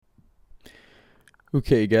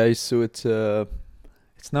Okay, guys. So it's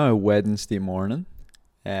now a Wednesday morning.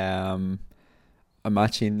 Um, I'm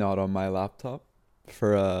actually not on my laptop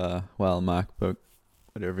for a MacBook,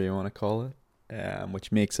 whatever you want to call it. Which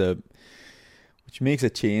makes a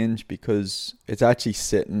change because it's actually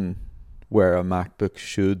sitting where a MacBook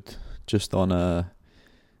should, just on a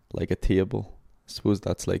table. I suppose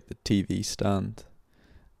that's like the TV stand.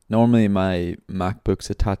 Normally my MacBook's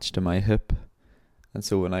attached to my hip, and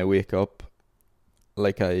so when I wake up,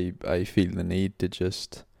 I feel the need to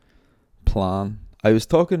just plan. I was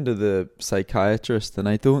talking to the psychiatrist, and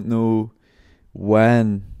I don't know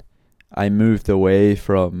when I moved away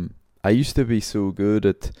from. I used to be so good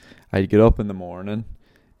at. I'd get up in the morning.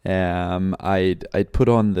 I'd put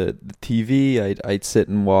on the TV. I'd sit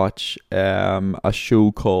and watch a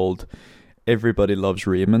show called Everybody Loves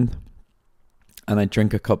Raymond, and I'd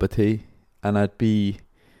drink a cup of tea, and I'd be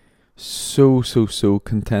so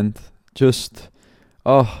content. Just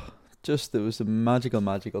Oh, just it was a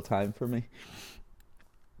magical time for me.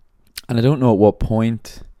 And I don't know at what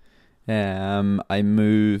point I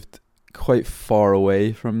moved quite far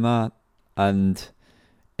away from that, and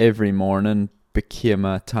every morning became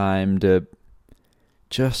a time to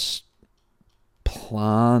just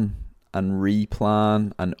plan and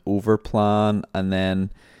replan and overplan and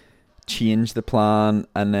then change the plan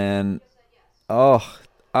and then oh,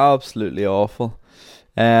 absolutely awful.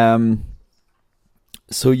 Um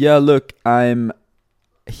So yeah, look, I'm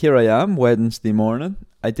here. I am Wednesday morning.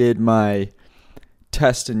 I did my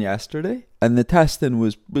testing yesterday, and the testing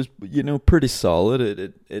was pretty solid.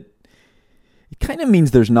 It kind of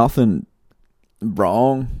means there's nothing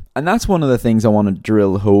wrong, and that's one of the things I want to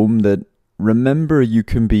drill home. That remember, you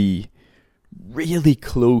can be really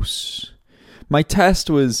close. My test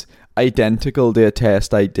was identical to a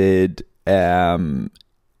test I did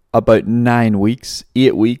about 9 weeks,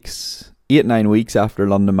 8 weeks. 8-9 weeks after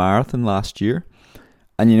London Marathon last year.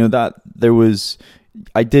 And that there was,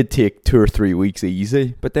 I did take 2 or 3 weeks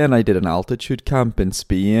easy, but then I did an altitude camp in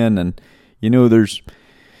Spain, and there's,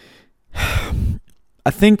 I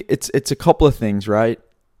think it's a couple of things, right?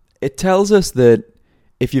 It tells us that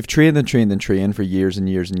if you've trained for years and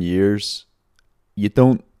years and years, you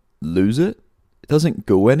don't lose it. It doesn't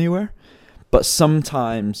go anywhere. But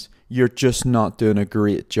sometimes you're just not doing a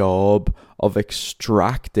great job of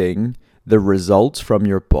extracting the results from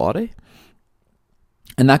your body.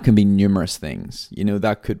 And that can be numerous things.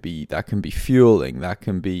 That can be fueling, that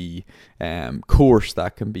can be course,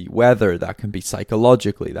 that can be weather, that can be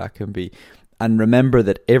psychologically, that can be. And remember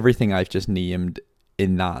that everything I've just named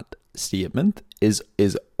in that statement is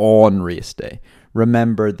on race day.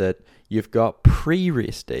 Remember that you've got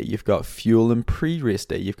pre-race day, you've got fueling pre-race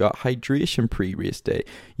day, you've got hydration pre-race day,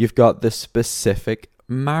 you've got the specific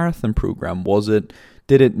marathon program.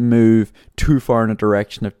 Did it move too far in a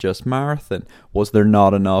direction of just marathon? Was there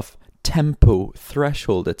not enough tempo,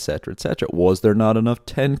 threshold, etc., etc.? Was there not enough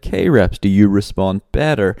 10k reps? Do you respond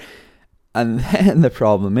better? And then the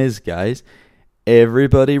problem is, guys,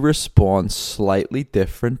 everybody responds slightly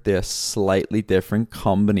different. They're a slightly different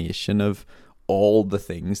combination of all the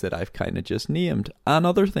things that I've kind of just named and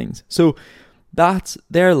other things. So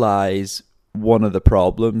there lies one of the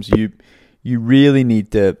problems. You really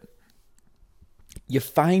need to. You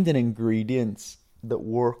find an ingredient that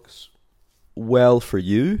works well for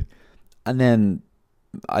you, and then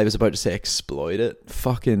I was about to say exploit it,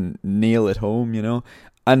 fucking nail it home,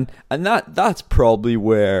 and that's probably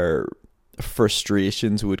where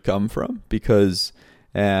frustrations would come from, because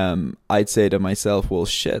I'd say to myself, well,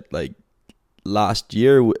 shit, like last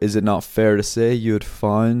year, is it not fair to say you had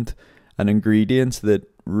found an ingredient that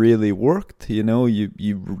really worked?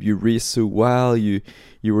 You raced so well, you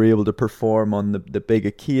were able to perform on the big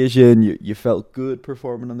occasion, you felt good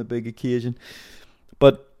performing on the big occasion.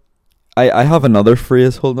 But I have another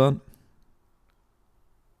phrase, hold on.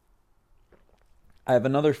 I have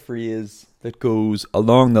another phrase that goes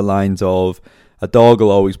along the lines of, a dog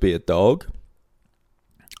will always be a dog.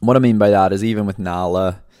 What I mean by that is, even with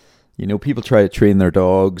Nala, people try to train their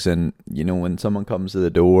dogs, and when someone comes to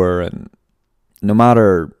the door, and no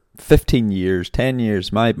matter 15 years, 10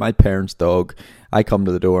 years, my parents' dog, I come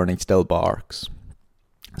to the door and he still barks,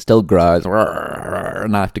 still growls,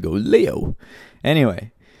 and I have to go, Leo.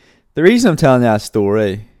 Anyway, the reason I'm telling you that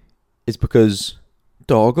story is because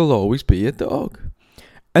dog will always be a dog.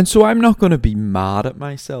 And so I'm not going to be mad at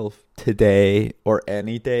myself today or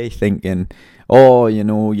any day thinking, oh,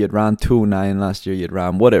 you'd ran 209 last year, you'd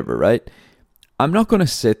ran whatever, right? I'm not going to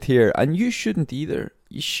sit here, and you shouldn't either.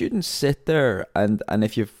 You shouldn't sit there and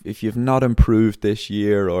if you've not improved this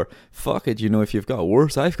year, or fuck it, if you've got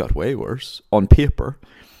worse, I've got way worse on paper.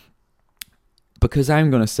 because I'm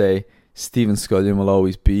going to say Stephen Scullion will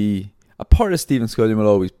always be, a part of Stephen Scullion will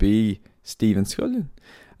always be Stephen Scullion.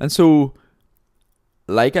 And so,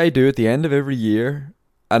 like I do at the end of every year,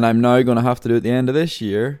 and I'm now going to have to do at the end of this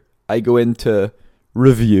year, I go into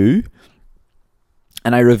review,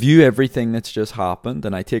 and I review everything that's just happened,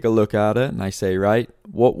 and I take a look at it, and I say, right,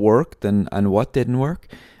 what worked and what didn't work.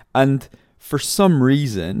 And for some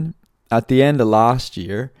reason, at the end of last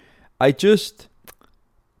year, I just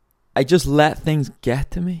let things get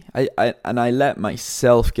to me. I let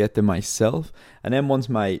myself get to myself. And then once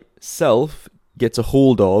myself gets a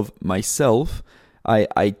hold of myself,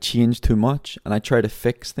 I change too much and I try to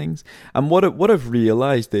fix things. And what I've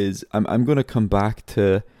realized is I'm going to come back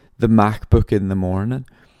to the MacBook in the morning.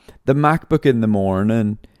 The MacBook in the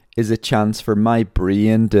morning is a chance for my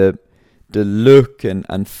brain to look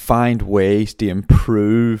and find ways to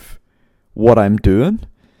improve what I'm doing.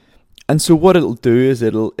 And so what it'll do is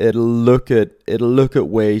it'll look at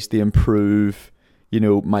ways to improve,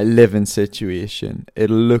 my living situation.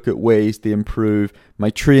 It'll look at ways to improve my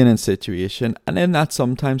training situation. And then that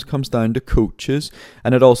sometimes comes down to coaches,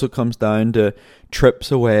 and it also comes down to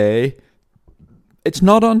trips away. It's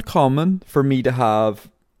not uncommon for me to have,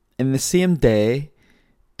 in the same day,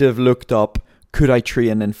 to have looked up, could I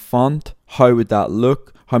train in Font? How would that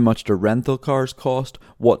look? How much do rental cars cost?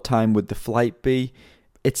 What time would the flight be?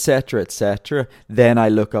 Etc, etc. Then I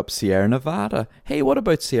look up Sierra Nevada. Hey, what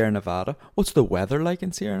about Sierra Nevada? What's the weather like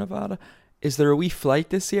in Sierra Nevada? Is there a wee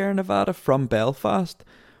flight to Sierra Nevada from Belfast?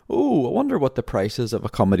 Oh, I wonder what the prices of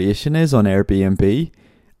accommodation is on Airbnb.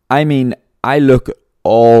 I mean, I look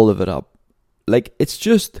all of it up. Like, it's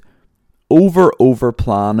just over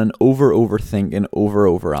planning, overthinking,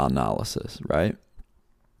 over analysis, right?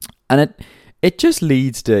 And it just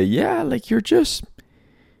leads to, like you're just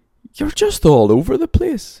all over the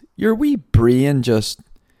place. Your wee brain just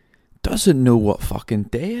doesn't know what fucking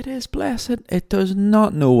day it is, bless it. It does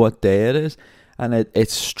not know what day it is. And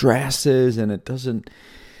it stresses and it doesn't.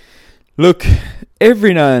 Look,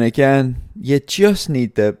 every now and again, you just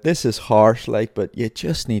need to, this is harsh, but you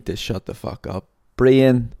just need to shut the fuck up.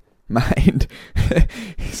 Brain, mind.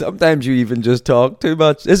 Sometimes you even just talk too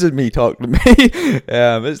much. This is me talking to me.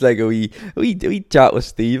 It's like a wee chat with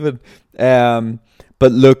Stephen.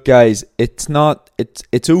 But look, guys, it's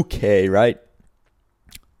okay, right?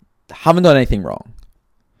 Haven't done anything wrong.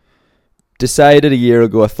 Decided a year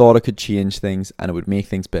ago I thought I could change things and it would make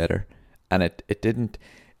things better. And it didn't.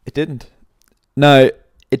 It didn't. Now,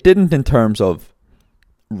 it didn't in terms of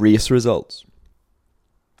race results.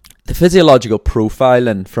 The physiological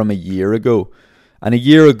profiling from a year ago. And a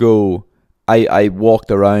year ago, I walked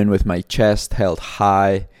around with my chest held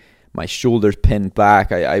high, my shoulders pinned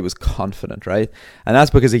back. I was confident, right? And that's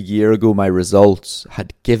because a year ago my results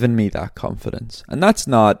had given me that confidence. And that's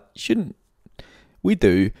not, we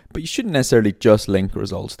do, but you shouldn't necessarily just link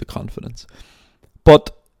results to confidence.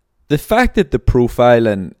 But the fact that the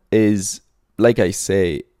profiling is, like I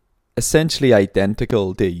say, essentially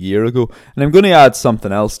identical to a year ago, and I'm going to add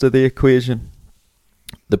something else to the equation.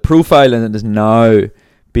 The profiling is now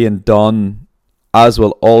being done, as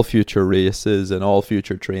will all future races and all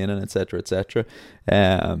future training, etc.,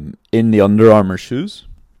 in the Under Armour shoes.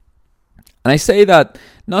 And I say that,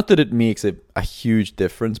 not that it makes a huge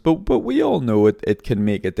difference, but we all know it can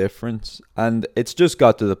make a difference. And it's just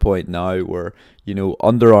got to the point now where,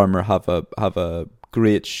 Under Armour have a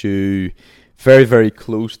great shoe, very, very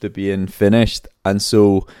close to being finished. And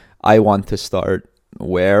so I want to start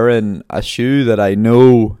wearing a shoe that I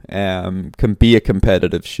know can be a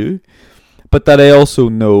competitive shoe, but that I also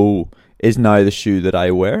know is now the shoe that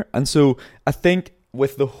I wear. And so I think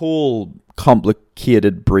with the whole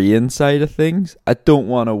complicated brain side of things, I don't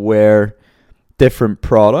want to wear different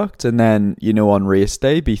products and then, on race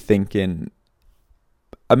day be thinking,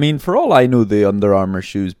 I mean, for all I know, the Under Armour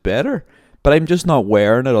shoe's better, but I'm just not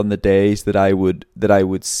wearing it on the days that I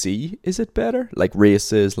would see, is it better? Like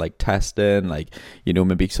races, like testing, like,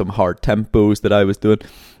 maybe some hard tempos that I was doing.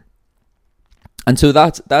 And so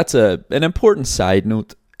that's an important side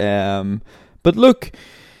note. But look,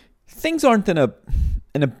 things aren't in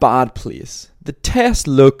a bad place. The test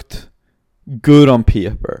looked good on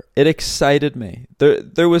paper. It excited me.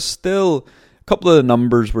 There was still a couple of the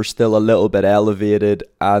numbers were still a little bit elevated,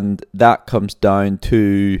 and that comes down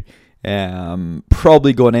to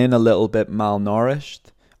probably going in a little bit malnourished.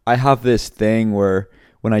 I have this thing where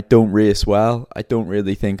when I don't race well, I don't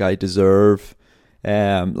really think I deserve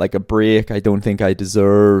like a break. I don't think I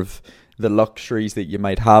deserve the luxuries that you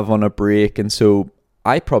might have on a break, and so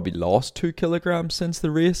I probably lost 2 kilograms since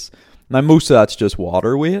the race. Now most of that's just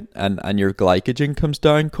water weight, and your glycogen comes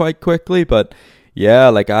down quite quickly, but yeah,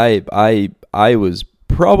 like I I was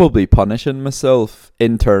probably punishing myself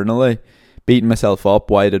internally, beating myself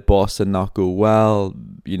up. Why did Boston not go well?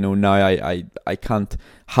 Now I can't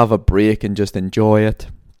have a break and just enjoy it.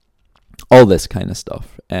 All this kind of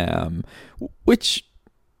stuff, which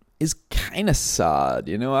is kind of sad.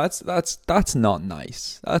 That's not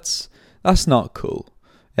nice. That's not cool.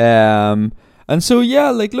 And so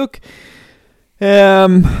look.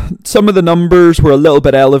 Some of the numbers were a little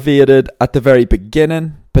bit elevated at the very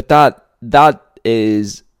beginning, but that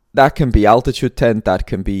can be altitude tent, that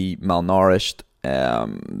can be malnourished.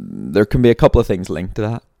 There can be a couple of things linked to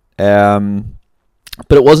that.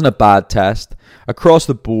 But it wasn't a bad test. Across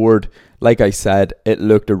the board, like I said, it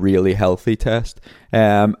looked a really healthy test.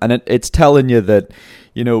 And it's telling you that,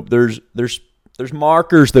 there's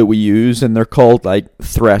markers that we use, and they're called like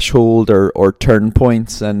threshold or turn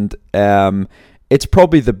points, and it's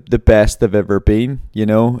probably the best they've ever been.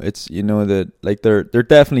 It's that like they're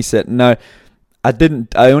definitely sitting. Now,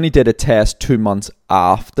 I only did a test 2 months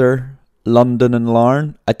after London and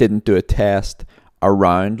Larne. I didn't do a test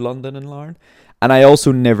around London and Larne, and I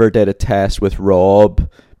also never did a test with Rob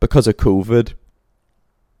because of COVID.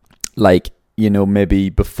 Like, maybe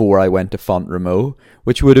before I went to Font Romeu,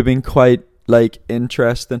 which would have been quite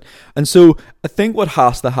interesting. And so I think what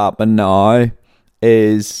has to happen now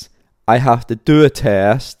is I have to do a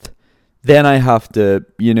test, then I have to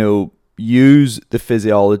use the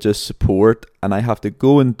physiologist support, and I have to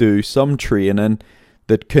go and do some training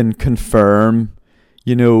that can confirm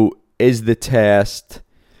is the test,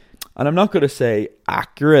 and I'm not going to say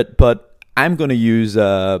accurate, but I'm going to use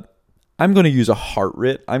a heart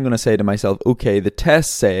rate. I'm going to say to myself, okay, the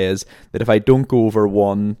test says that if I don't go over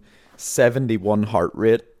 171 heart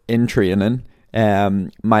rate in training,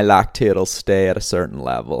 my lactate will stay at a certain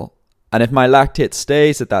level. And if my lactate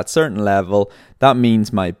stays at that certain level, that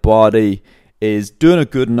means my body is doing a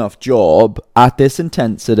good enough job at this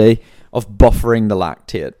intensity of buffering the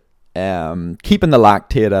lactate, keeping the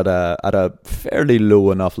lactate at a fairly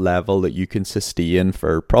low enough level that you can sustain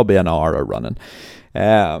for probably an hour of running.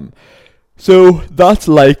 So that's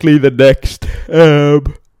likely the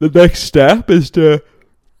next step is to,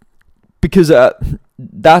 because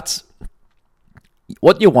that's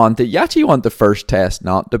what you want. You actually want the first test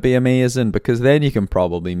not to be amazing, because then you can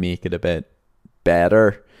probably make it a bit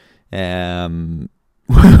better when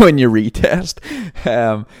you retest.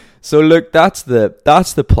 So look, that's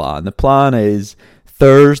the plan. The plan is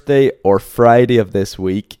Thursday or Friday of this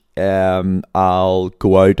week, I'll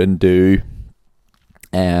go out and do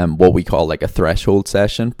what we call like a threshold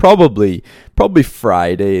session. Probably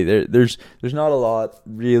Friday. There's not a lot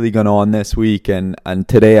really going on this week, and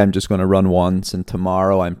today I'm just going to run once, and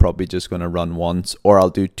tomorrow I'm probably just going to run once, or I'll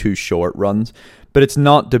do 2 short runs. But it's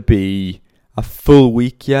not to be a full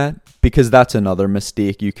week yet, because that's another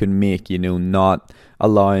mistake you can make, not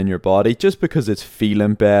allowing your body, just because it's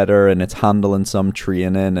feeling better and it's handling some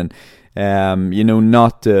training, and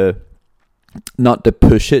not to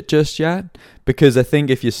push it just yet. Because I think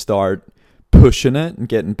if you start pushing it and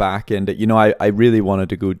getting back into, I really wanted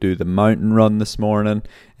to go do the mountain run this morning,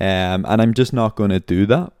 and I'm just not going to do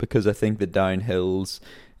that, because I think the downhills,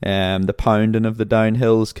 the pounding of the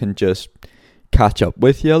downhills can just catch up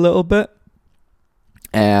with you a little bit.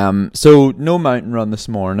 So no mountain run this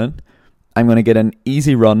morning. I'm going to get an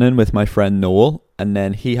easy run in with my friend Noel, and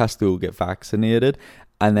then he has to go get vaccinated,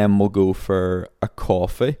 and then we'll go for a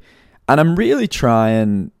coffee. And I'm really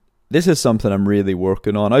trying, this is something I'm really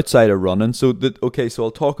working on outside of running. So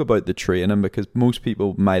I'll talk about the training, because most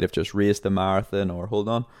people might have just raced a marathon, or hold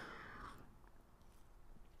on.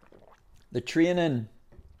 The training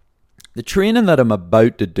that I'm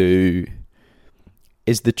about to do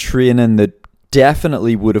is the training that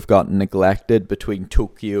definitely would have gotten neglected between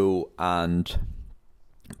Tokyo and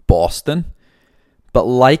Boston. But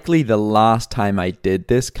likely the last time I did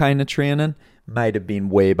this kind of training might have been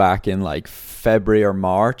way back in like February or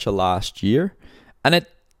March of last year. And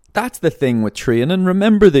that's the thing with training.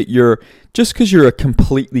 Remember that just because you're a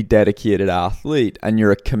completely dedicated athlete and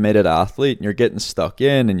you're a committed athlete and you're getting stuck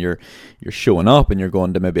in and you're showing up and you're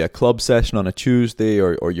going to maybe a club session on a Tuesday,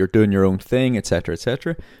 or you're doing your own thing,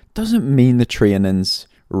 etc., doesn't mean the training's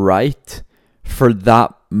right for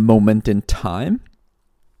that moment in time.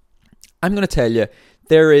 I'm going to tell you,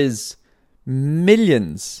 there is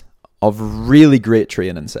millions of really great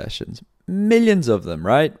training sessions. Millions of them,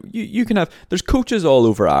 right? You can have, there's coaches all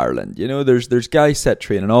over Ireland, there's guys set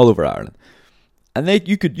training all over Ireland. And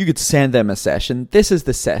you could send them a session. This is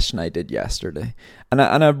the session I did yesterday. And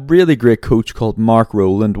a really great coach called Mark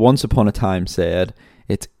Rowland once upon a time said,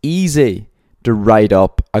 it's easy to write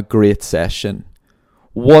up a great session.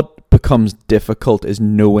 What becomes difficult is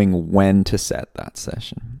knowing when to set that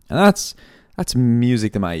session. And that's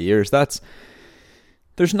music to my ears.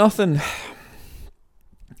 There's nothing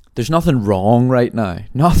wrong right now.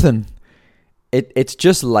 Nothing. It's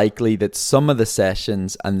just likely that some of the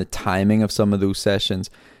sessions and the timing of some of those sessions,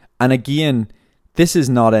 and again, this is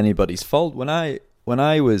not anybody's fault. When I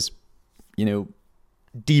was,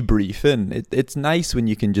 debriefing, it's nice when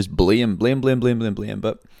you can just blame,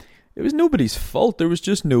 but it was nobody's fault. There was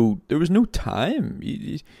no time.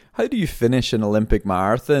 How do you finish an Olympic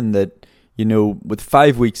marathon that, with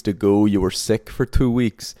 5 weeks to go, you were sick for 2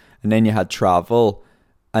 weeks, and then you had travel,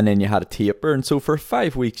 and then you had a taper, and so for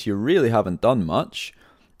 5 weeks you really haven't done much,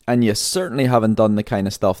 and you certainly haven't done the kind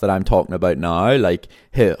of stuff that I'm talking about now, like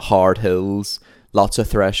hard hills, lots of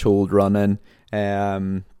threshold running,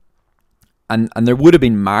 and there would have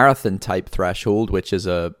been marathon type threshold, which is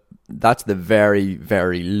that's the very,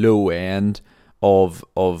 very low end of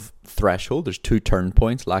threshold. There's 2 turn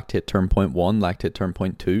points, lactate turn point 1, lactate turn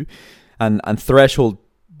point 2, and threshold.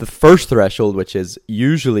 The first threshold, which is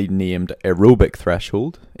usually named aerobic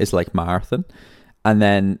threshold, is like marathon. And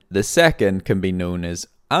then the second can be known as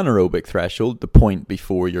anaerobic threshold, the point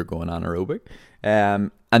before you're going anaerobic. And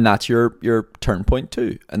that's your turn point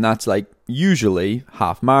 2. And that's like usually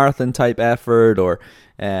half marathon type effort, or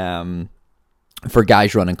for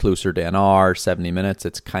guys running closer to an hour, 70 minutes,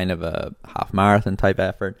 it's kind of a half marathon type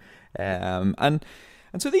effort. And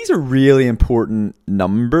so these are really important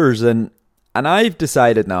numbers, and I've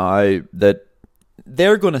decided now that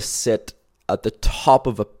they're going to sit at the top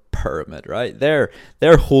of a pyramid, right? They're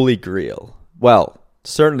holy grail. Well,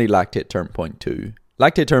 certainly lactate turn point 2.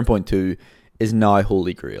 Lactate turn point 2 is now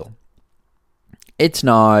holy grail. It's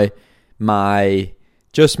now my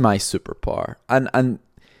superpower. And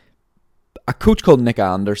a coach called Nick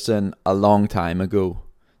Anderson a long time ago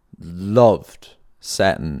loved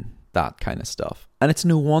setting that kind of stuff. And it's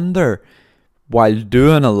no wonder, while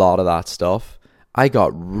doing a lot of that stuff, I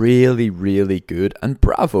got really, really good. And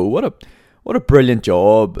bravo, what a brilliant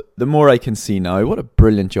job. The more I can see now, what a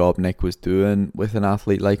brilliant job Nick was doing with an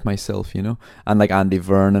athlete like myself, and like Andy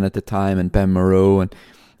Vernon at the time, and Ben Moreau,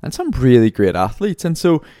 and some really great athletes. And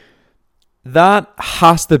so that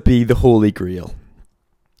has to be the holy grail.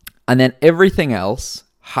 And then everything else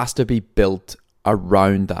has to be built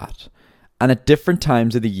around that. And at different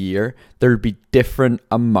times of the year, there'll be different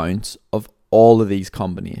amounts of all of these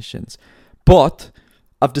combinations. But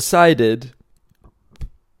I've decided,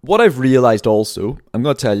 what I've realized also, I'm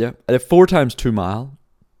going to tell you, at a 4 times 2 mile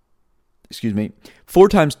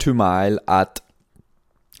at,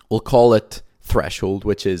 we'll call it threshold,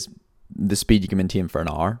 which is the speed you can maintain for an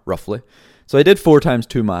hour, roughly. So I did 4 times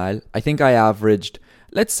 2 mile. I think I averaged,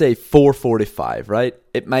 let's say 4:45, right?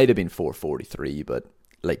 It might have been 4:43, but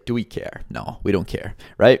like, do we care? No, we don't care,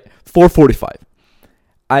 right? 4:45.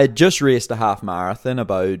 I had just raced a half marathon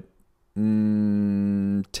about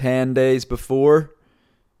 10 days before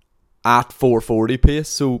at 4:40 pace.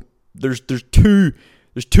 So there's two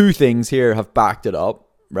things here have backed it up,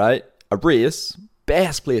 right? A race,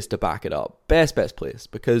 best place to back it up, best place,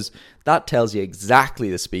 because that tells you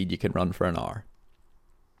exactly the speed you can run for an hour.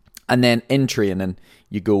 And then in training,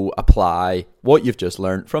 you go apply what you've just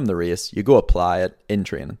learned from the race. You go apply it in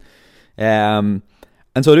training. And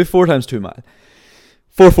so I do 4 times 2 mile.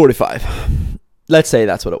 4:45. Let's say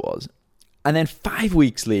that's what it was. And then 5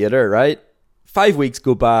 weeks later, right? 5 weeks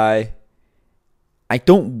go by. I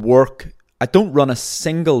don't run a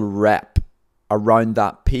single rep around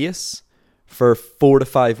that pace for 4 to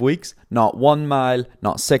 5 weeks. Not 1 mile,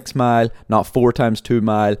 not 6 mile, not 4 times 2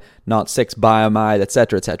 mile, not 6 biomile,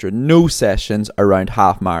 etc., etc. No sessions around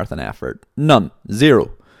half marathon effort. None.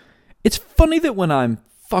 Zero. It's funny that when I'm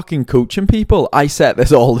fucking coaching people, I set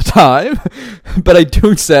this all the time, but I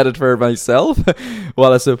don't set it for myself.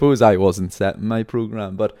 Well, I suppose I wasn't setting my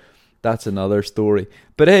program, but that's another story.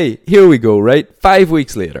 But hey, here we go, right? 5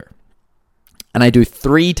 weeks later, and I do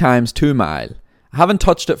 3 times 2 mile. I haven't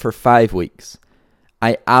touched it for 5 weeks.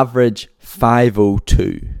 I average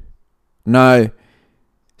 5:02. Now,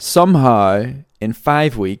 somehow in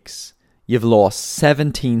 5 weeks, you've lost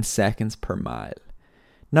 17 seconds per mile.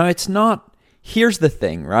 Now, it's not. Here's the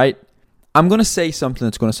thing, right? I'm going to say something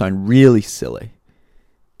that's going to sound really silly.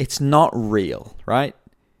 It's not real, right?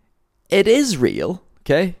 It is real,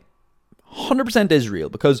 okay? 100% is real,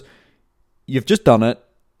 because you've just done it.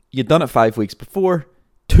 You've done it 5 weeks before.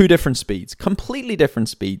 2 different speeds, completely different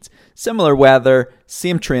speeds, similar weather,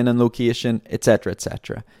 same training location, etc.,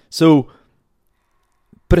 etc. So,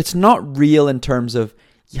 but it's not real in terms of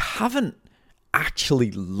you haven't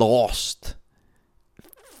actually lost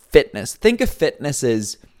fitness. Think of fitness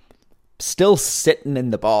as still sitting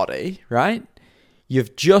in the body, right?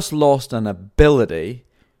 You've just lost an ability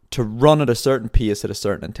to run at a certain pace at a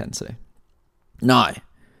certain intensity. Now,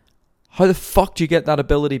 how the fuck do you get that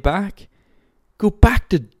ability back? Go back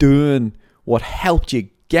to doing what helped you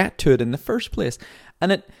get to it in the first place.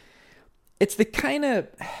 And it's the kind of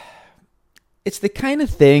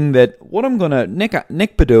thing that what I'm gonna Nick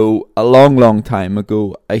Bideau a long time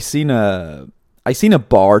ago. I seen a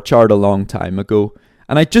bar chart a long time ago,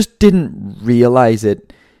 and I just didn't realize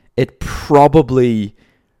it. It probably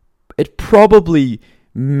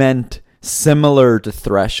meant similar to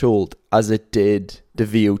threshold as it did to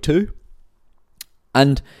VO2.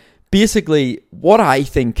 And basically, what I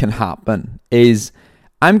think can happen is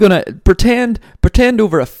I'm gonna pretend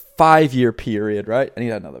over a 5-year period, right? I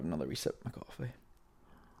need another reset of my coffee.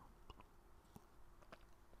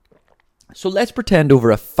 So let's pretend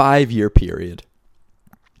over a 5-year period,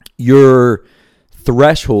 your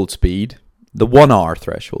threshold speed, the 1 hour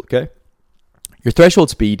threshold, okay? Your threshold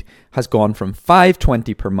speed has gone from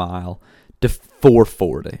 520 per mile to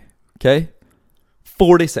 440, okay?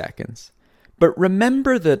 40 seconds. But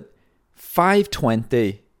remember that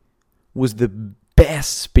 520 was the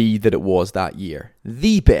best speed that it was that year.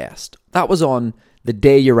 The best. That was on the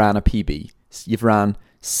day you ran a PB. You've ran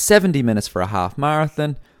 70 minutes for a half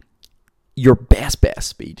marathon. Your best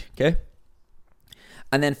speed, okay?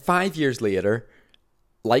 And then 5 years later,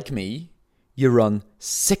 like me, you run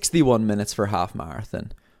 61 minutes for a half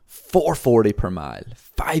marathon. 440 per mile.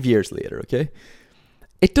 5 years later, okay?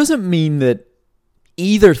 It doesn't mean that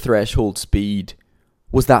either threshold speed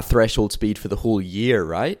was that threshold speed for the whole year,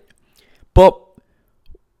 right? But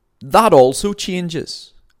that also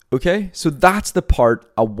changes, okay? So that's the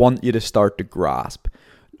part I want you to start to grasp.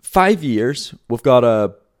 5 years, we've got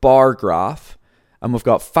a bar graph, and we've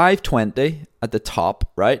got 520 at the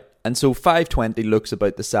top, right? And so 520 looks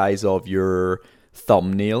about the size of your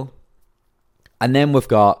thumbnail. And then we've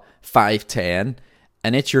got 510,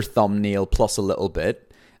 and it's your thumbnail plus a little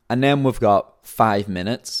bit. And then we've got 5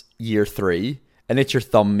 minutes, year 3, and it's your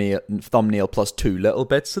thumbnail plus 2 little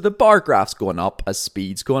bits. So the bar graph's going up as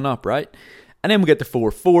speed's going up, right? And then we get to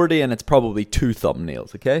 440, and it's probably 2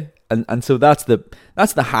 thumbnails, okay? And so that's the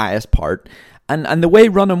highest part. And the way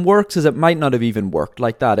running works is it might not have even worked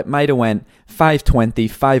like that. It might have went 520,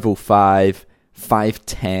 505,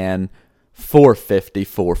 510, 450,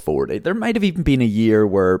 440. There might have even been a year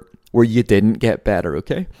where you didn't get better,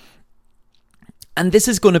 okay? And this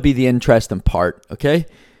is going to be the interesting part, okay?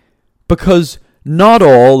 Because not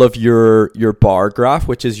all of your bar graph,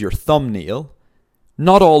 which is your thumbnail,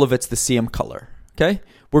 not all of it's the same color, okay?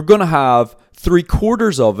 We're going to have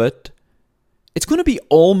 3/4 of it. It's going to be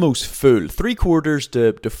almost full, 3/4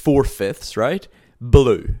 to 4/5, right?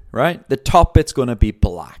 Blue, right? The top bit's going to be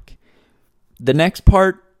black. The next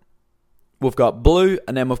part, we've got blue,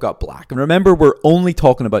 and then we've got black. And remember, we're only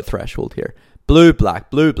talking about threshold here. Blue,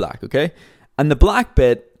 black, okay? And the black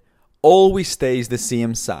bit always stays the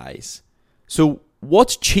same size. So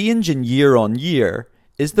what's changing year on year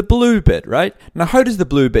is the blue bit, right? Now, how does the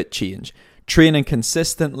blue bit change? Training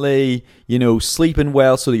consistently, sleeping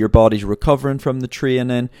well so that your body's recovering from the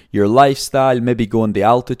training, your lifestyle, maybe going to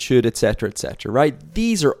altitude, etc., right?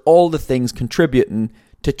 These are all the things contributing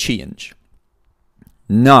to change.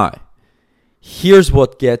 Now, here's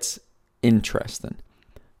what gets interesting.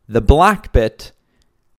 The black bit